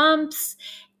little bumps.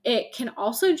 It can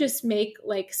also just make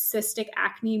like cystic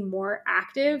acne more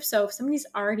active. So if somebody's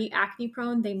already acne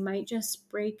prone, they might just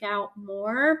break out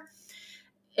more.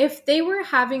 If they were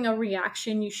having a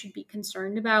reaction you should be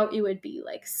concerned about, it would be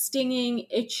like stinging,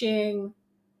 itching,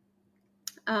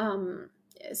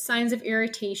 signs of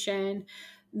irritation.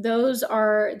 Those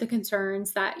are the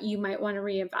concerns that you might want to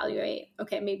reevaluate.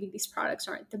 Okay, maybe these products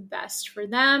aren't the best for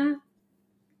them.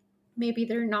 Maybe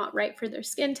they're not right for their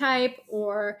skin type,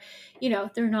 or,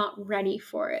 they're not ready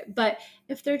for it. But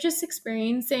if they're just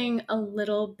experiencing a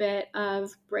little bit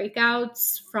of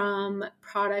breakouts from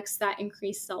products that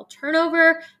increase cell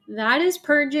turnover, that is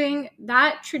purging.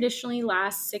 That traditionally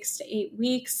lasts 6 to 8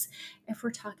 weeks. If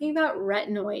we're talking about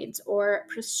retinoids or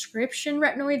prescription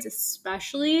retinoids,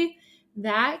 especially,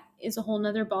 that is a whole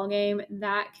nother ballgame.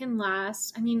 That can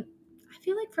last, I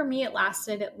feel like for me, it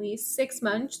lasted at least 6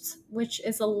 months, which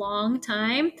is a long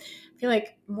time. I feel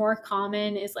like more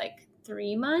common is like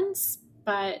 3 months,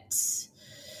 but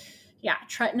yeah,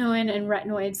 tretinoin and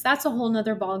retinoids, that's a whole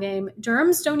nother ballgame.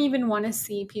 Derms don't even want to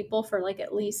see people for like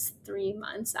at least 3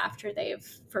 months after they've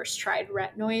first tried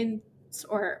retinoids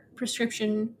or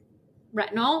prescription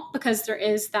retinol, because there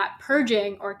is that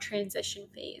purging or transition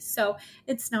phase. So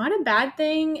it's not a bad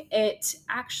thing. It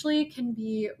actually can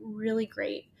be really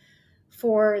great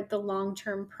for the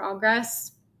long-term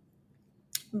progress,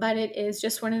 but it is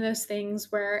just one of those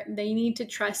things where they need to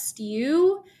trust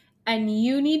you and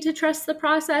you need to trust the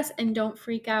process, and don't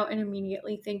freak out and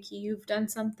immediately think you've done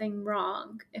something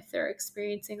wrong if they're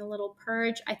experiencing a little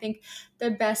purge. I think the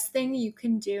best thing you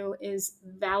can do is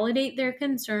validate their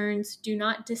concerns. Do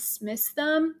not dismiss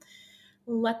them.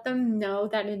 Let them know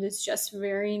that it is just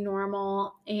very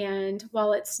normal. And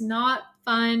while it's not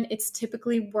fun, it's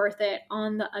typically worth it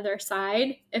on the other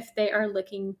side if they are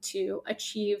looking to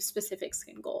achieve specific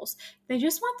skin goals. They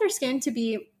just want their skin to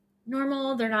be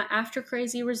normal. They're not after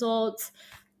crazy results.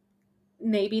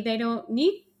 Maybe they don't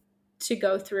need to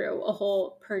go through a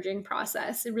whole purging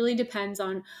process. It really depends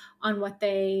on what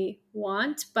they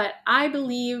want. But I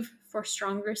believe for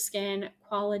stronger skin,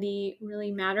 quality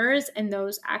really matters. And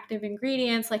those active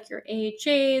ingredients like your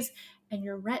AHAs and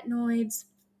your retinoids,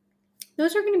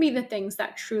 those are going to be the things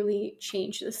that truly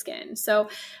change the skin. So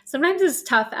sometimes it's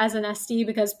tough as an SD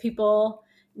because people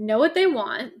know what they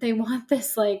want. They want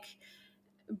this like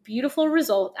beautiful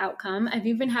result outcome. I've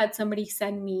even had somebody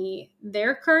send me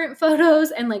their current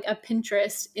photos and like a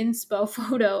Pinterest inspo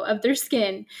photo of their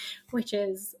skin, which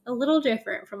is a little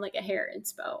different from like a hair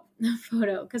inspo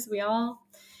photo, because we all,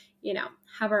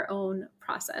 have our own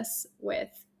process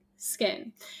with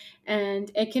skin, and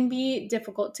it can be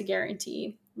difficult to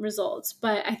guarantee results.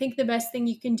 But I think the best thing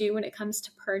you can do when it comes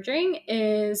to purging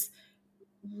is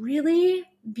really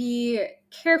be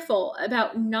careful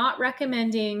about not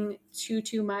recommending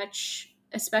too much,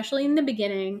 especially in the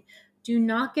beginning. Do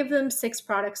not give them 6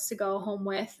 products to go home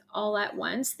with all at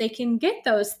once. They can get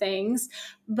those things,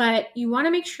 but you want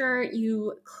to make sure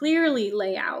you clearly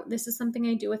lay out. This is something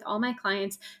I do with all my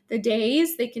clients, the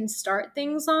days they can start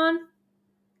things on.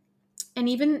 And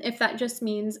even if that just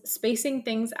means spacing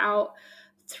things out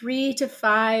 3 to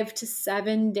 5 to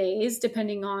 7 days,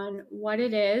 depending on what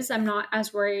it is. I'm not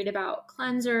as worried about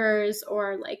cleansers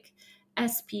or like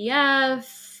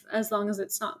SPF, as long as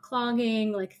it's not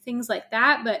clogging, like things like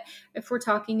that. But if we're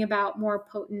talking about more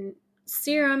potent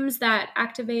serums that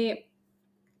activate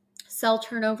cell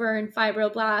turnover and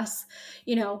fibroblasts,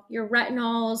 your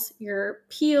retinols, your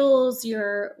peels,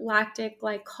 your lactic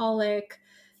glycolic,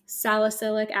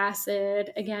 salicylic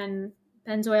acid, again,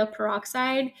 benzoyl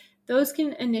peroxide, those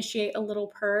can initiate a little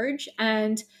purge.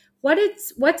 And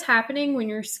what's happening when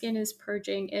your skin is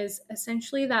purging is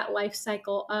essentially that life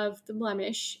cycle of the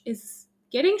blemish is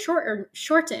getting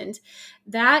shortened.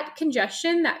 That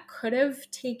congestion that could have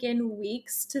taken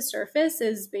weeks to surface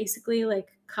is basically like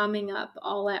coming up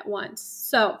all at once.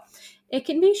 So it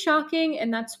can be shocking,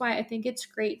 and that's why I think it's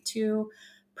great to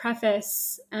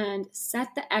preface and set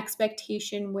the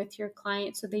expectation with your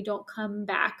client so they don't come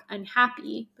back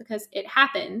unhappy, because it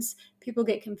happens. People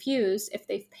get confused if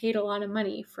they've paid a lot of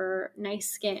money for nice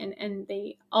skin and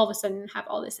they all of a sudden have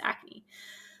all this acne.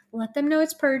 Let them know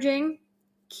it's purging.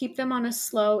 Keep them on a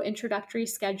slow introductory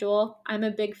schedule. I'm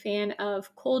a big fan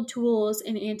of cold tools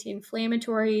and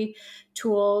anti-inflammatory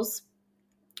tools,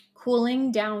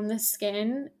 cooling down the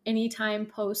skin anytime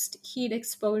post heat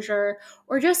exposure,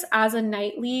 or just as a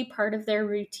nightly part of their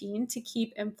routine to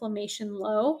keep inflammation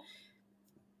low.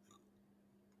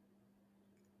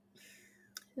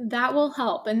 That will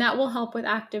help, and that will help with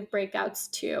active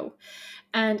breakouts too.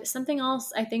 And something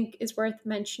else I think is worth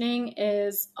mentioning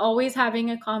is always having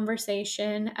a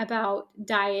conversation about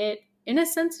diet in a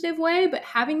sensitive way, but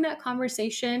having that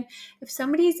conversation. If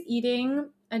somebody's eating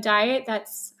a diet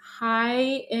that's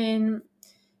high in,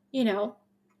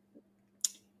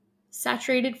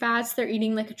 saturated fats, they're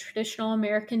eating like a traditional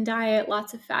American diet,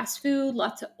 lots of fast food,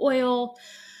 lots of oil,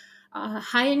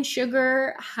 high in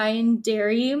sugar, high in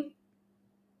dairy,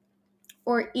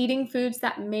 or eating foods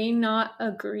that may not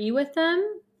agree with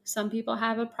them. Some people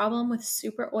have a problem with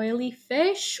super oily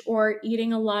fish or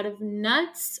eating a lot of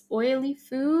nuts, oily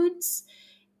foods,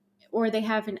 or they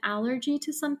have an allergy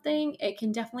to something. It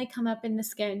can definitely come up in the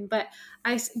skin, but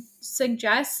I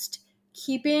suggest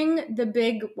keeping the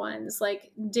big ones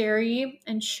like dairy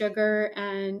and sugar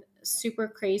and super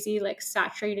crazy like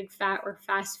saturated fat or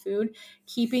fast food,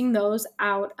 keeping those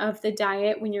out of the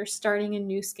diet when you're starting a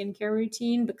new skincare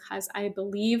routine, because I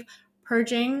believe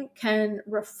purging can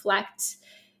reflect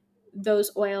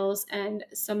those oils and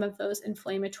some of those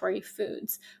inflammatory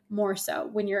foods more so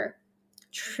when you're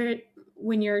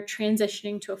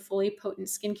transitioning to a fully potent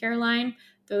skincare line.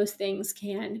 Those things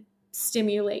can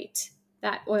stimulate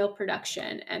that oil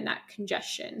production and that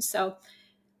congestion. So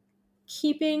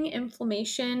keeping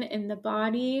inflammation in the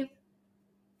body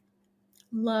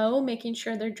low, making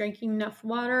sure they're drinking enough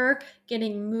water,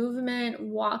 getting movement,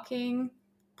 walking,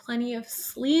 plenty of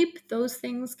sleep, those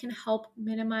things can help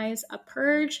minimize a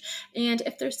purge. And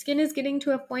if their skin is getting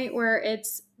to a point where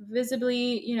it's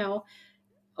visibly,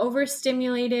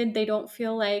 overstimulated, they don't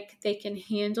feel like they can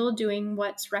handle doing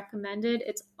what's recommended,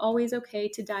 it's always okay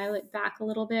to dial it back a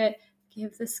little bit,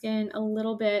 give the skin a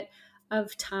little bit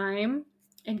of time,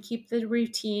 and keep the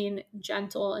routine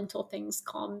gentle until things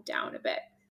calm down a bit.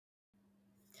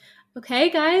 Okay,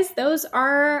 guys, those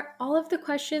are all of the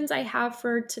questions I have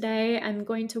for today. I'm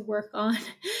going to work on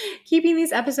keeping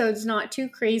these episodes not too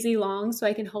crazy long so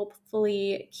I can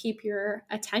hopefully keep your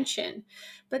attention.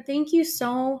 But thank you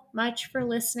so much for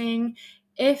listening.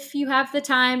 If you have the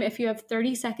time, if you have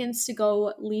 30 seconds to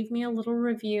go, leave me a little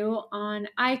review on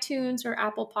iTunes or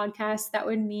Apple Podcasts. That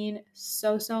would mean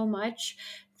so, so much.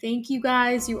 Thank you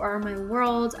guys. You are my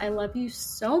world. I love you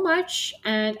so much,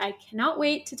 and I cannot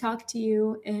wait to talk to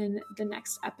you in the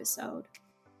next episode.